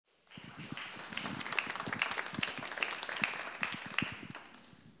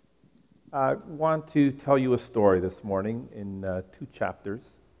I want to tell you a story this morning in two chapters.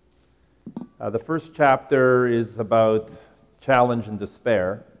 The first chapter is about challenge and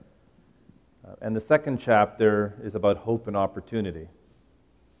despair, and the second chapter is about hope and opportunity.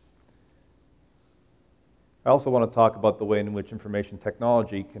 I also want to talk about the way in which information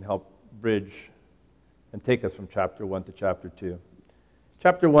technology can help bridge and take us from chapter 1 to chapter 2.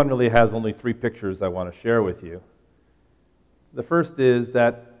 Chapter 1 really has only 3 pictures I want to share with you. The first is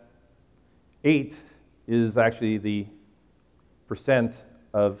that 8 is actually the percent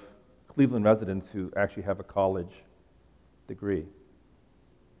of Cleveland residents who actually have a college degree.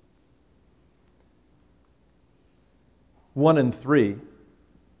 1 in 3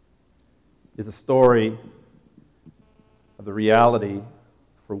 is a story of the reality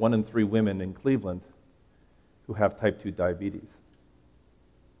for 1 in 3 women in Cleveland who have type 2 diabetes.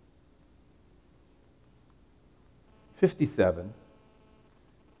 57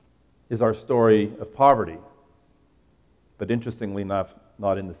 is our story of poverty, but interestingly enough,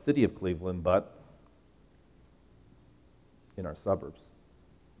 not in the city of Cleveland, but in our suburbs.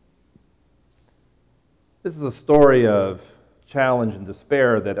 This is a story of challenge and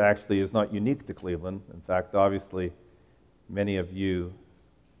despair that actually is not unique to Cleveland. In fact, obviously, many of you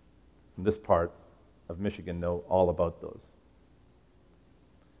from this part of Michigan know all about those.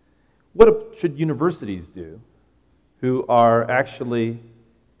 What should universities do who are actually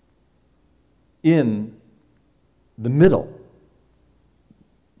in the middle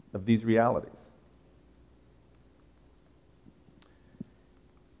of these realities?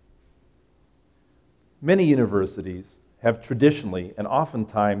 Many universities have traditionally, and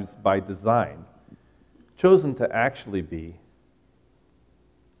oftentimes by design, chosen to actually be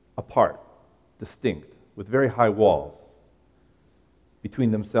apart, distinct, with very high walls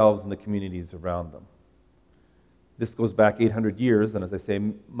between themselves and the communities around them. This goes back 800 years, and as I say,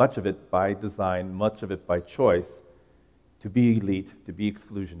 much of it by design, much of it by choice, to be elite, to be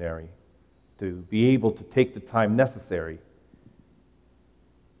exclusionary, to be able to take the time necessary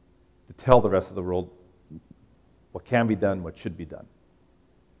to tell the rest of the world what can be done, what should be done.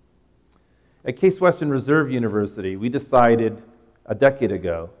 At Case Western Reserve University, we decided a decade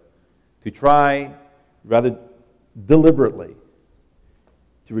ago to try, rather deliberately,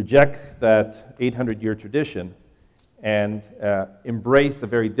 to reject that 800-year tradition and embrace a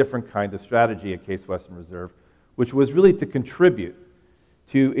very different kind of strategy at Case Western Reserve, which was really to contribute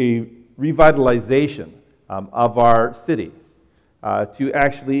to a revitalization of our city, to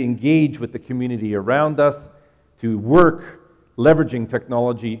actually engage with the community around us, to work leveraging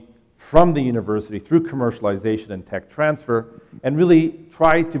technology from the university through commercialization and tech transfer, and really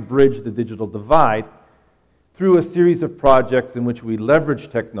try to bridge the digital divide through a series of projects in which we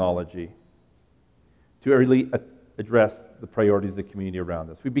leverage technology to really address the priorities of the community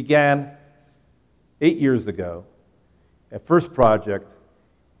around us. We began 8 years ago a first project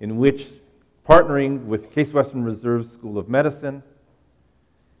in which, partnering with Case Western Reserve School of Medicine,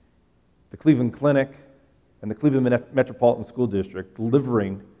 the Cleveland Clinic, and the Cleveland Metropolitan School District,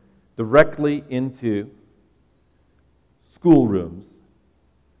 delivering directly into schoolrooms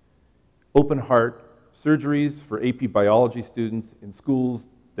open heart surgeries for AP biology students in schools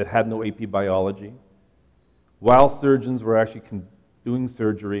that had no AP biology, while surgeons were actually doing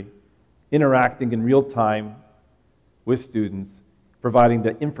surgery, interacting in real time with students, providing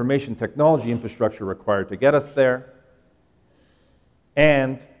the information technology infrastructure required to get us there,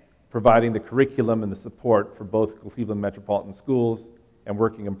 and providing the curriculum and the support for both Cleveland Metropolitan Schools and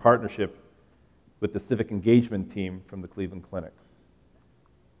working in partnership with the civic engagement team from the Cleveland Clinic.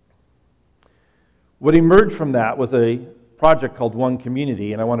 What emerged from that was a project called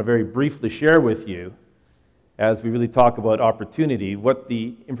OneCommunity, and I want to very briefly share with you, as we really talk about opportunity, what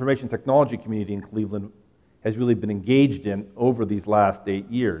the information technology community in Cleveland has really been engaged in over these last 8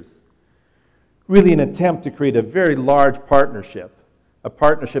 years. Really an attempt to create a very large partnership, a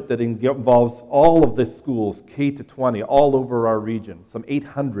partnership that involves all of the schools, K to 20, all over our region, some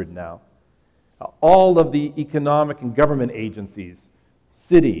 800 now. All of the economic and government agencies,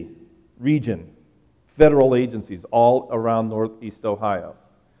 city, region, federal agencies, all around Northeast Ohio.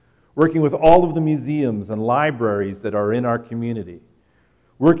 Working with all of the museums and libraries that are in our community.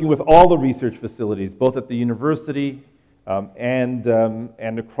 Working with all the research facilities, both at the university and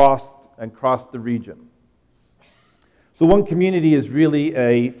across the region. So OneCommunity is really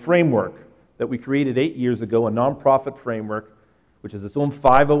a framework that we created 8 years ago, a nonprofit framework, which is its own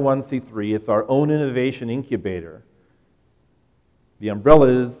 501c3. It's our own innovation incubator. The umbrella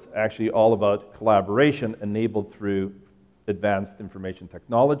is actually all about collaboration enabled through advanced information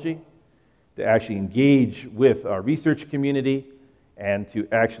technology to actually engage with our research community and to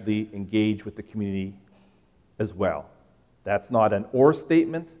actually engage with the community as well. That's not an or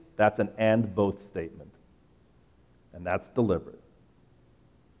statement, that's an and both statement. And that's deliberate.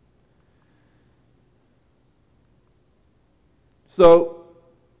 So,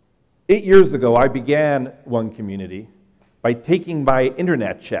 8 years ago, I began OneCommunity by taking my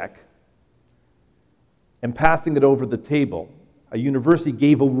internet check and passing it over the table. A university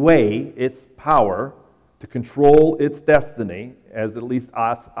gave away its power to control its destiny, as at least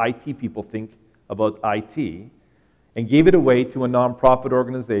us IT people think about IT, and gave it away to a nonprofit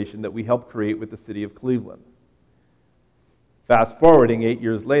organization that we helped create with the city of Cleveland. Fast forwarding 8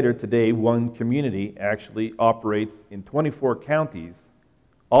 years later, today OneCommunity actually operates in 24 counties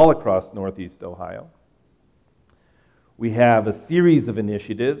all across Northeast Ohio. We have a series of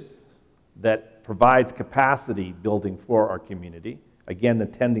initiatives that provides capacity building for our community, again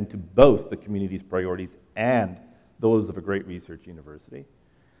attending to both the community's priorities and those of a great research university.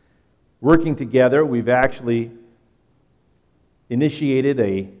 Working together, we've actually initiated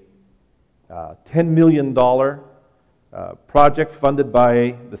a $10 million project funded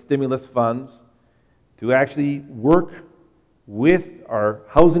by the stimulus funds to actually work with our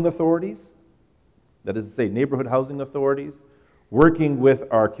housing authorities, that is to say neighborhood housing authorities, working with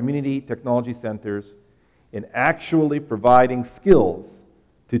our community technology centers in actually providing skills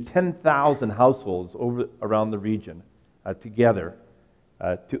to 10,000 households around the region together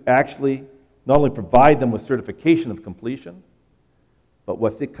to actually not only provide them with certification of completion, but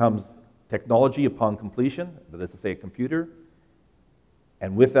with it comes technology upon completion, that is to say a computer,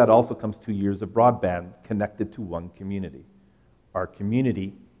 and with that also comes 2 years of broadband connected to OneCommunity, our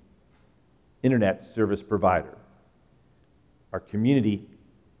community internet service provider, our community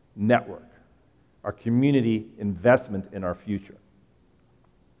network, our community investment in our future.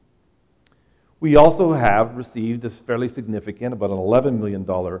 We also have received a fairly significant, about an $11 million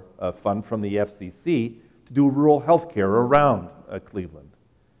fund from the FCC to do rural health care around Cleveland,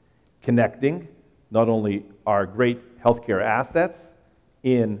 connecting not only our great healthcare assets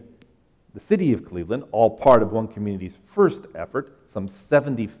in the city of Cleveland, all part of OneCommunity's first effort, some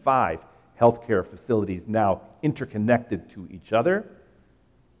 75 healthcare facilities now interconnected to each other,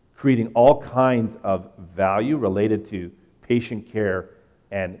 creating all kinds of value related to patient care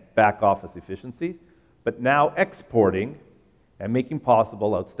and back office efficiency, but now exporting and making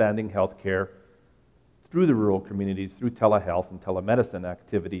possible outstanding healthcare through the rural communities, through telehealth and telemedicine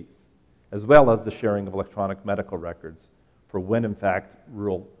activities, as well as the sharing of electronic medical records for when, in fact,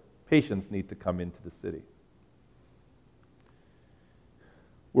 rural patients need to come into the city.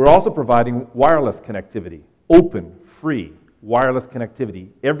 We're also providing wireless connectivity, open, free wireless connectivity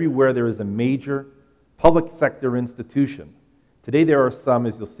everywhere there is a major public sector institution. Today there are some,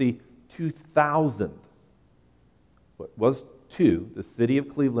 as you'll see, 2,000. What was two, the city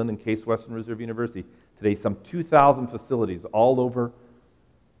of Cleveland and Case Western Reserve University, today some 2,000 facilities all over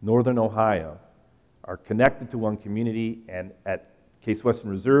northern Ohio are connected to OneCommunity, and at Case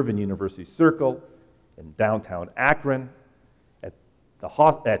Western Reserve in University Circle, in downtown Akron,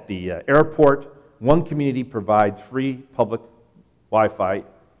 at the airport, OneCommunity provides free public Wi-Fi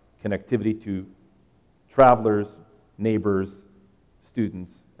connectivity to travelers, neighbors,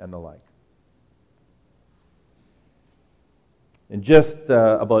 students, and the like. And just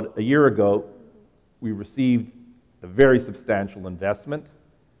about a year ago, we received a very substantial investment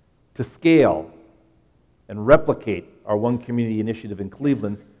to scale and replicate our OneCommunity initiative in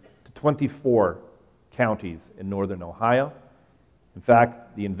Cleveland to 24 counties in northern Ohio. In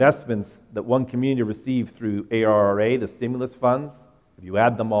fact, the investments that OneCommunity received through ARRA, the stimulus funds, if you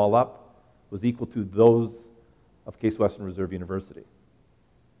add them all up, was equal to those of Case Western Reserve University,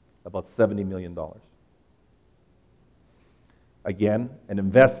 about $70 million. Again, an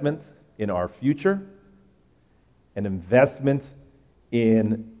investment in our future, an investment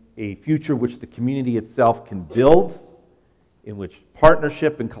in a future which the community itself can build, in which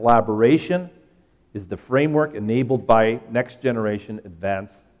partnership and collaboration is the framework enabled by next generation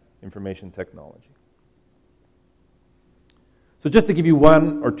advanced information technology. So just to give you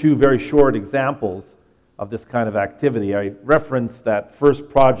one or two very short examples of this kind of activity, I referenced that first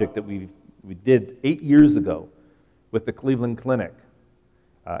project that we did 8 years ago with the Cleveland Clinic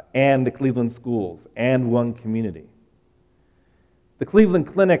and the Cleveland Schools and OneCommunity. The Cleveland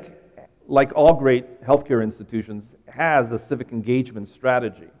Clinic, like all great healthcare institutions, has a civic engagement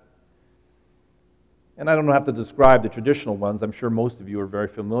strategy. And I don't have to describe the traditional ones. I'm sure most of you are very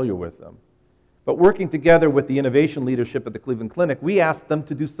familiar with them. But working together with the innovation leadership at the Cleveland Clinic, we asked them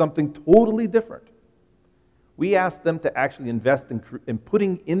to do something totally different. We asked them to actually invest in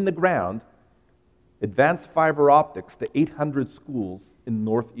putting in the ground advanced fiber optics to 800 schools in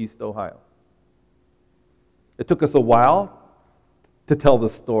Northeast Ohio. It took us a while to tell the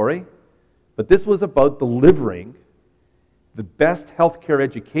story, but this was about delivering the best healthcare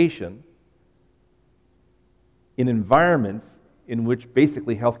education in environments in which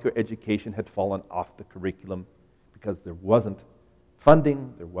basically healthcare education had fallen off the curriculum because there wasn't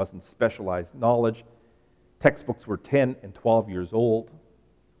funding, there wasn't specialized knowledge. Textbooks were 10 and 12 years old.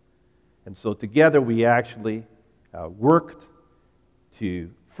 And so together we actually worked to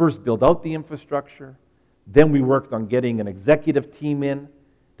first build out the infrastructure. Then we worked on getting an executive team in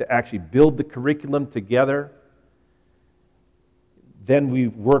to actually build the curriculum together. Then we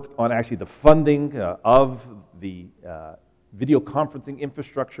worked on actually the funding of the video conferencing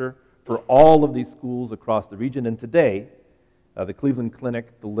infrastructure for all of these schools across the region. And today, the Cleveland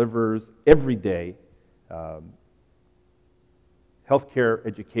Clinic delivers every day healthcare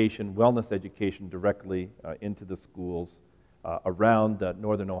education, wellness education directly into the schools around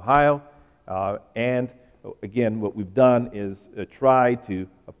northern Ohio. And again, what we've done is try to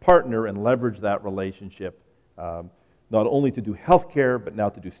partner and leverage that relationship, not only to do healthcare, but now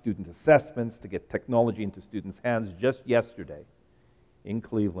to do student assessments, to get technology into students' hands. Just yesterday in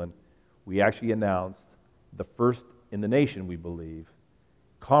Cleveland, we actually announced the first in the nation, we believe,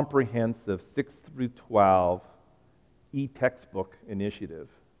 comprehensive 6 through 12 e-textbook initiative,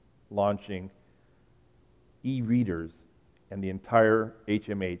 launching e-readers and the entire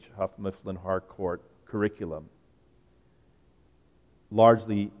HMH, Huff Mifflin Harcourt curriculum,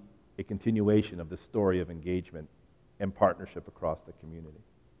 largely a continuation of the story of engagement and partnership across the community.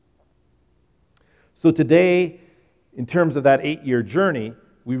 So today, in terms of that 8-year journey,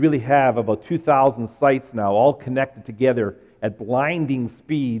 we really have about 2,000 sites now, all connected together at blinding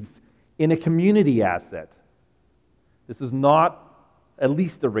speeds in a community asset. This is not a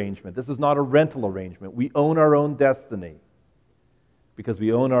leased arrangement. This is not a rental arrangement. We own our own destiny because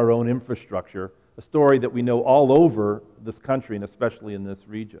we own our own infrastructure, a story that we know all over this country and especially in this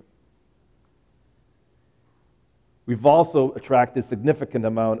region. We've also attracted a significant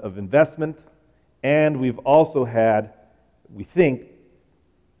amount of investment, and we've also had, we think,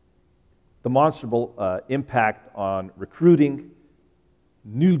 demonstrable impact on recruiting,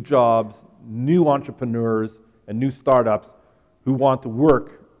 new jobs, new entrepreneurs, and new startups who want to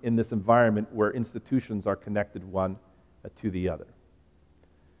work in this environment where institutions are connected one to the other.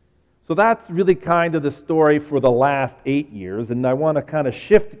 So that's really kind of the story for the last 8 years, and I want to kind of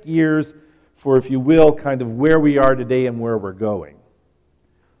shift gears for, if you will, kind of where we are today and where we're going.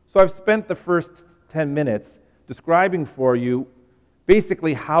 So I've spent the first 10 minutes describing for you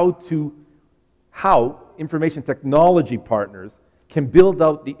basically how information technology partners can build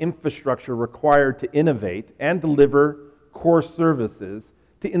out the infrastructure required to innovate and deliver core services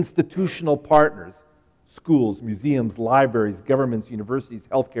to institutional partners, schools, museums, libraries, governments, universities,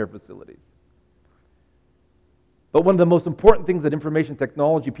 healthcare facilities. But one of the most important things that information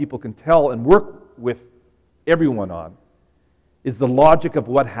technology people can tell and work with everyone on is the logic of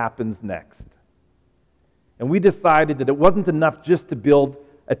what happens next. And we decided that it wasn't enough just to build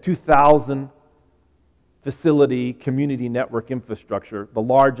a 2,000 facility community network infrastructure, the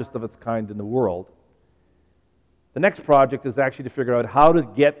largest of its kind in the world. The next project is actually to figure out how to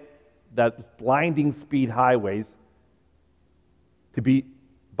get that blinding speed highways to be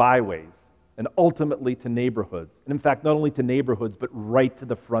byways, and ultimately to neighborhoods. And in fact, not only to neighborhoods, but right to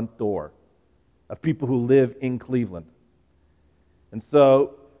the front door of people who live in Cleveland. And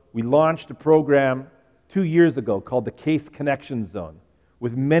so we launched a program 2 years ago called the Case Connection Zone,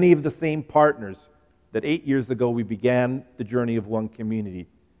 with many of the same partners that 8 years ago we began the journey of OneCommunity,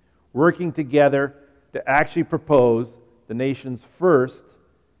 working together to actually propose the nation's first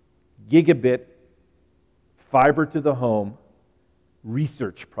gigabit fiber to the home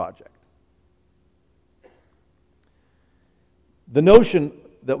research project. The notion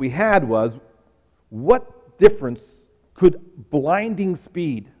that we had was, what difference could blinding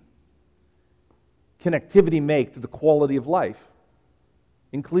speed connectivity make to the quality of life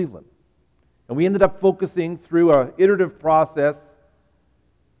in Cleveland? And we ended up focusing through an iterative process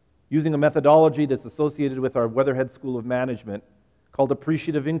using a methodology that's associated with our Weatherhead School of Management called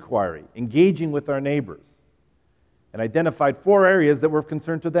appreciative inquiry, engaging with our neighbors, and identified 4 areas that were of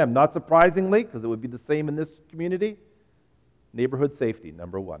concern to them. Not surprisingly, because it would be the same in this community, neighborhood safety,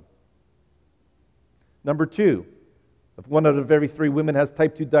 number 1. Number 2, if 1 out of every 3 women has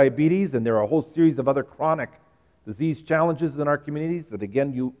type 2 diabetes, and there are a whole series of other chronic disease challenges in our communities that,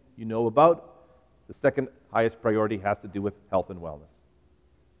 again, you know about, the second highest priority has to do with health and wellness.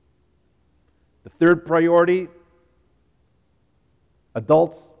 The third priority,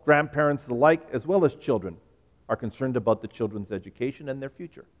 adults grandparents alike, as well as children, are concerned about the children's education and their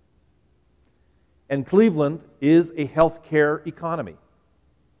future. And Cleveland is a healthcare economy.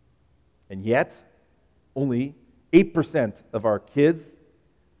 And yet, only 8% of our kids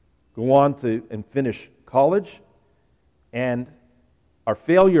go on to and finish college, and our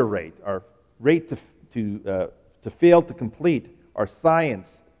failure rate, our rate to fail to complete our science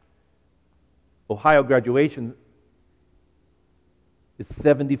Ohio graduation is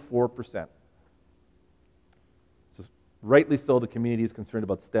 74%. So rightly so, the community is concerned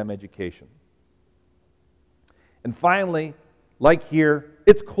about STEM education. And finally, like here,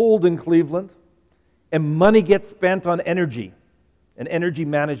 it's cold in Cleveland, and money gets spent on energy. And energy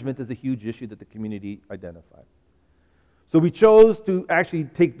management is a huge issue that the community identified. So we chose to actually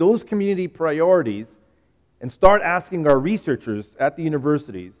take those community priorities and start asking our researchers at the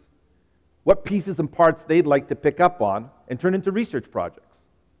universities what pieces and parts they'd like to pick up on and turn into research projects.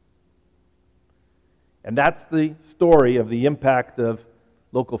 And that's the story of the impact of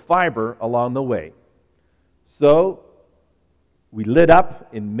local fiber along the way. So we lit up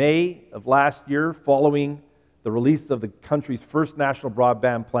in May of last year following the release of the country's first national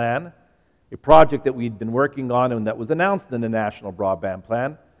broadband plan, a project that we'd been working on and that was announced in the national broadband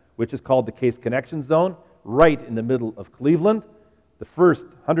plan, which is called the Case Connection Zone, right in the middle of Cleveland. The first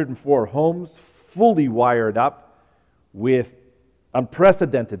 104 homes fully wired up with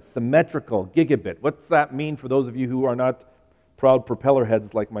unprecedented symmetrical gigabit. What's that mean for those of you who are not proud propeller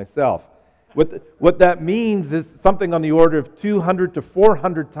heads like myself? What that means is something on the order of 200 to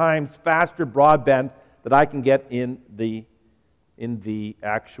 400 times faster broadband that I can get in the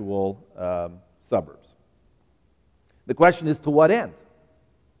actual suburbs. The question is, to what end?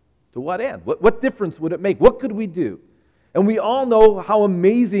 To what end? What difference would it make? What could we do? And we all know how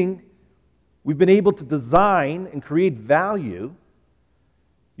amazing we've been able to design and create value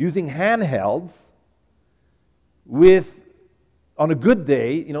using handhelds with, on a good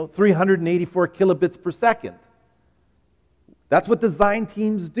day, 384 kilobits per second. That's what design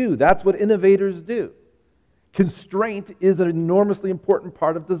teams do. That's what innovators do. Constraint is an enormously important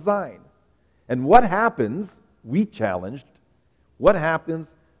part of design. And what happens, we challenged, what happens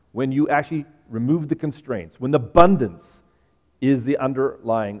when you actually remove the constraints, when abundance is the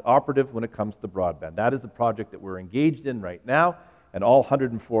underlying operative when it comes to broadband? That is the project that we're engaged in right now, and all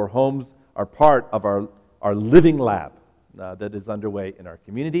 104 homes are part of our living lab that is underway in our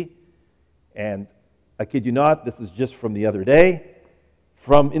community. And I kid you not, this is just from the other day,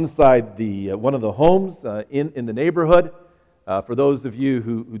 from inside the one of the homes in the neighborhood. For those of you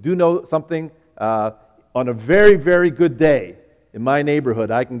who do know something, on a very, very good day in my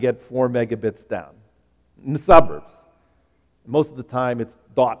neighborhood, I can get 4 megabits down. In the suburbs, most of the time it's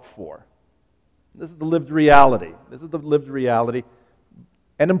 .4. This is the lived reality. This is the lived reality.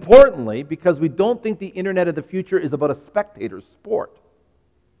 And importantly, because we don't think the internet of the future is about a spectator sport.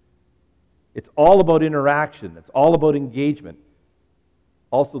 It's all about interaction. It's all about engagement.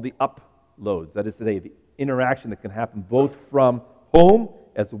 Also the uploads, that is to say, the interaction that can happen both from home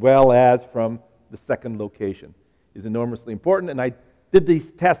as well as from the second location is enormously important. And I did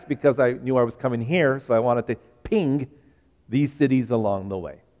these tests because I knew I was coming here, so I wanted to ping these cities along the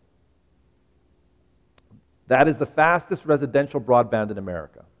way. That is the fastest residential broadband in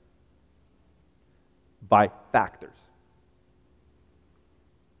America by factors.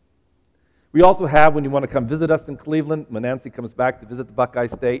 We also have, when you want to come visit us in Cleveland, when Nancy comes back to visit the Buckeye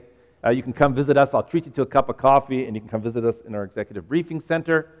State, you can come visit us. I'll treat you to a cup of coffee, and you can come visit us in our executive briefing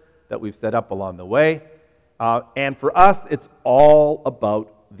center that we've set up along the way. And for us, it's all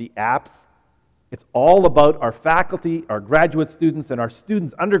about the apps. It's all about our faculty, our graduate students, and our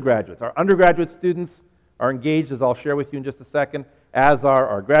students, undergraduates. Our undergraduate students are engaged, as I'll share with you in just a second, as are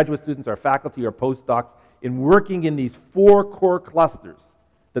our graduate students, our faculty, our postdocs, in working in these 4 core clusters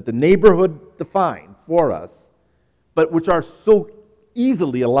that the neighborhood defined for us, but which are so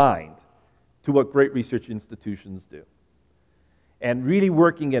easily aligned to what great research institutions do. And really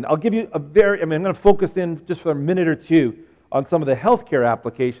working in, I'll give you I'm going to focus in just for a minute or two on some of the healthcare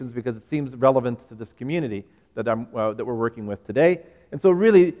applications because it seems relevant to this community that we're working with today. And so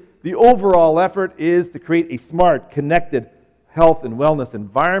really, the overall effort is to create a smart, connected health and wellness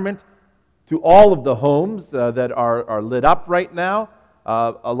environment to all of the homes that are lit up right now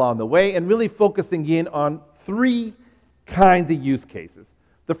along the way, and really focusing in on 3 kinds of use cases.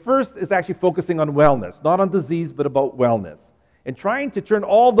 The first is actually focusing on wellness, not on disease, but about wellness, and trying to turn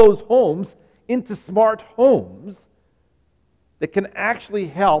all those homes into smart homes that can actually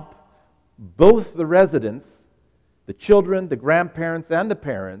help both the residents, the children, the grandparents, and the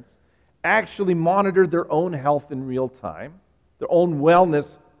parents actually monitor their own health in real time, their own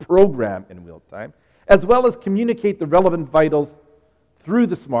wellness program in real time, as well as communicate the relevant vitals through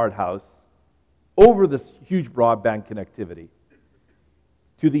the smart house over this huge broadband connectivity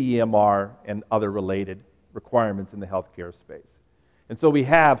to the EMR and other related requirements in the healthcare space. And so we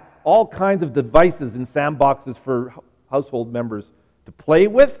have all kinds of devices and sandboxes for household members to play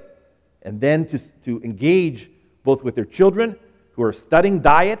with, and then to engage both with their children who are studying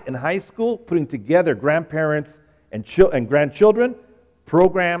diet in high school, putting together grandparents and grandchildren,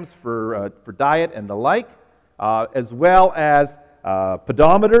 programs for diet and the like, as well as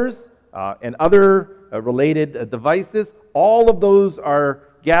pedometers and other related devices. All of those are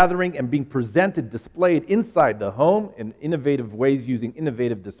gathering and being presented, displayed inside the home in innovative ways using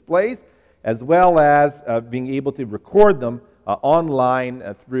innovative displays, as well as being able to record them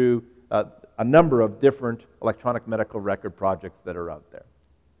online through a number of different electronic medical record projects that are out there.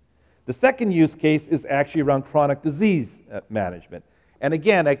 The second use case is actually around chronic disease management. And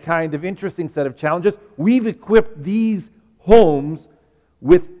again, a kind of interesting set of challenges. We've equipped these homes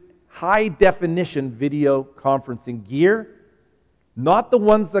with high-definition video conferencing gear, not the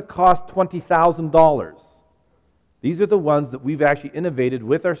ones that cost $20,000. These are the ones that we've actually innovated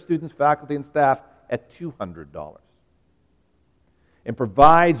with our students, faculty, and staff at $200. And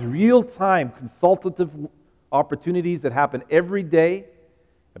provides real-time consultative opportunities that happen every day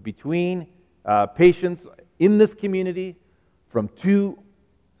between patients in this community, from two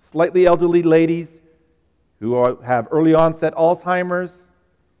slightly elderly ladies who have early onset Alzheimer's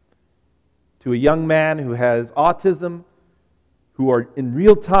to a young man who has autism, who are in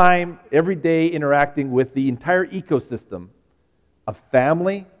real time, every day interacting with the entire ecosystem of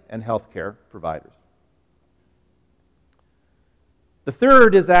family and healthcare providers. The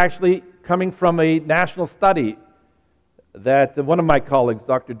third is actually coming from a national study that one of my colleagues,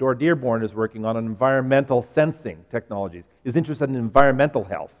 Dr. Dor Dearborn, is working on environmental sensing technologies, is interested in environmental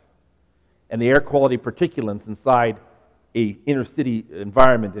health and the air quality particulates inside a inner city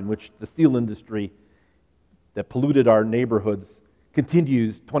environment in which the steel industry that polluted our neighborhoods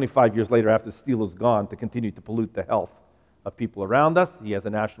continues 25 years later after steel is gone to continue to pollute the health of people around us. He has a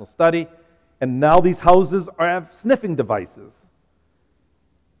national study. And now these houses have sniffing devices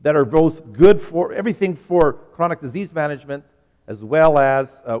that are both good for everything for chronic disease management, as well as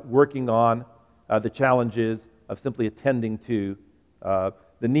working on the challenges of simply attending to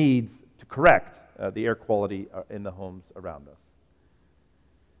the needs to correct the air quality in the homes around us.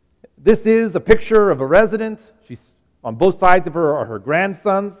 This is a picture of a resident. She's on both sides of her are her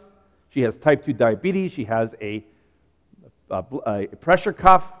grandsons. She has type 2 diabetes. She has a pressure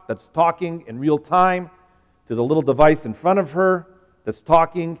cuff that's talking in real time to the little device in front of her that's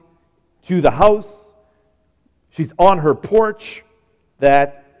talking to the house. She's on her porch.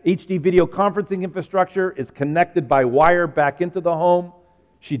 That HD video conferencing infrastructure is connected by wire back into the home.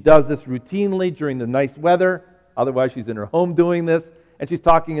 She does this routinely during the nice weather. Otherwise, she's in her home doing this. And she's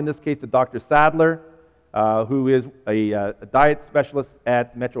talking, in this case, to Dr. Sadler, who is a diet specialist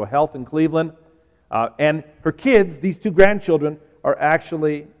at Metro Health in Cleveland. And her kids, these two grandchildren, are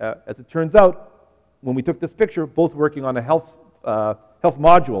actually, as it turns out, when we took this picture, both working on a health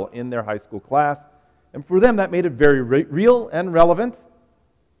module in their high school class. And for them, that made it very real and relevant.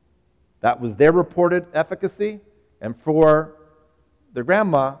 That was their reported efficacy. And for their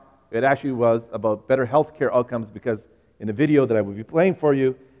grandma, it actually was about better healthcare outcomes, because in a video that I will be playing for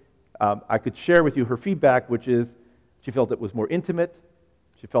you, I could share with you her feedback, which is she felt it was more intimate.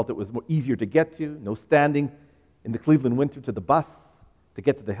 She felt it was more easier to get to. No standing in the Cleveland winter to the bus, to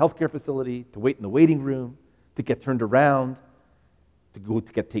get to the healthcare facility, to wait in the waiting room, to get turned around, to go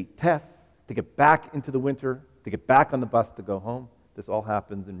to take tests, to get back into the winter, to get back on the bus to go home. This all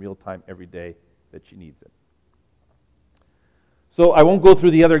happens in real time every day that she needs it. So I won't go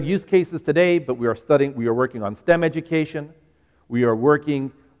through the other use cases today, but we are working on STEM education. We are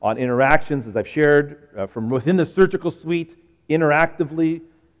working on interactions, as I've shared, from within the surgical suite, interactively.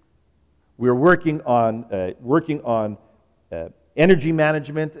 We're working on energy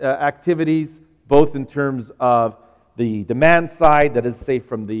management activities, both in terms of the demand side, that is, say,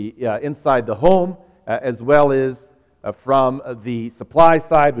 from the inside the home, as well as from the supply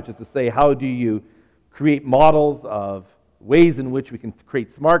side, which is to say, how do you create models of ways in which we can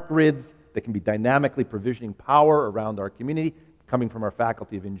create smart grids that can be dynamically provisioning power around our community, coming from our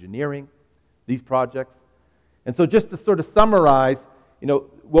Faculty of Engineering, these projects. And so just to sort of summarize,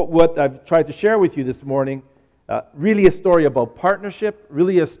 what I've tried to share with you this morning, really a story about partnership,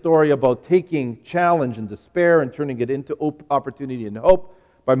 really a story about taking challenge and despair and turning it into opportunity and hope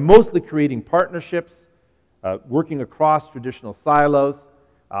by mostly creating partnerships, working across traditional silos.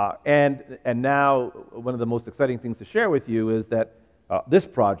 And now one of the most exciting things to share with you is that this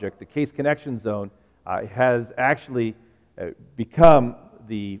project, the Case Connection Zone, has actually become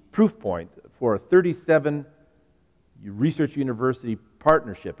the proof point for a 37 research university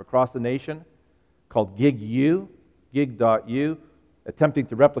partnership across the nation called gig.u, attempting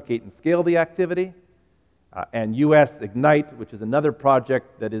to replicate and scale the activity, and US Ignite, which is another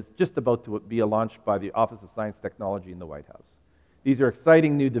project that is just about to be launched by the Office of Science and Technology in the White House. These are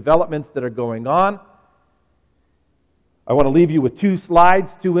exciting new developments that are going on. I want to leave you with 2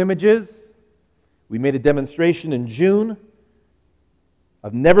 slides, 2 images. We made a demonstration in June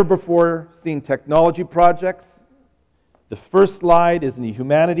of never before seen technology projects. The first slide is in the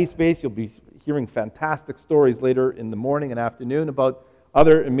humanities space. You'll be hearing fantastic stories later in the morning and afternoon about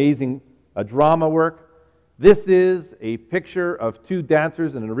other amazing drama work. This is a picture of 2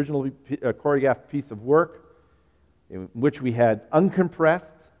 dancers in an originally choreographed piece of work in which we had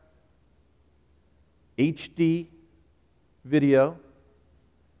uncompressed HD video,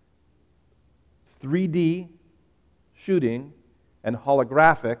 3D shooting, and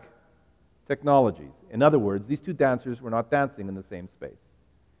holographic technologies. In other words, these 2 dancers were not dancing in the same space.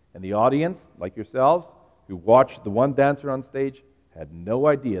 And the audience, like yourselves, who watched the one dancer on stage, had no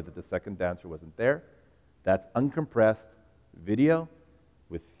idea that the second dancer wasn't there. That's uncompressed video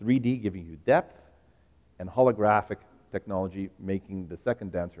with 3D giving you depth and holographic technology making the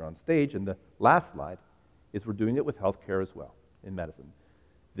second dancer on stage. And the last slide is we're doing it with healthcare as well, in medicine.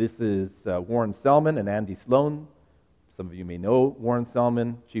 This is Warren Selman and Andy Sloan. Some of you may know Warren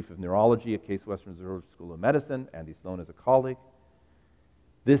Selman, Chief of Neurology at Case Western Reserve School of Medicine. Andy Sloan is a colleague.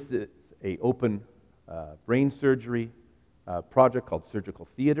 This is an open brain surgery project called Surgical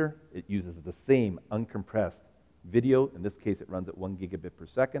Theater. It uses the same uncompressed video. In this case, it runs at 1 gigabit per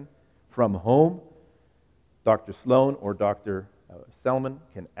second. From home, Dr. Sloan or Dr. Selman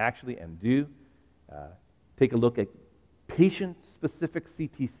can actually and do take a look at patient-specific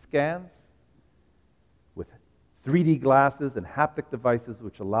CT scans with 3D glasses and haptic devices,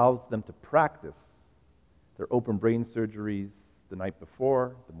 which allows them to practice their open brain surgeries the night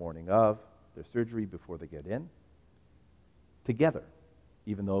before, the morning of their surgery before they get in, together,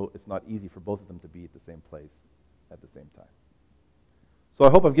 even though it's not easy for both of them to be at the same place at the same time. So I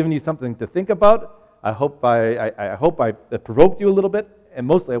hope I've given you something to think about. I hope I provoked you a little bit, and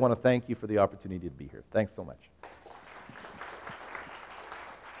mostly I want to thank you for the opportunity to be here. Thanks so much.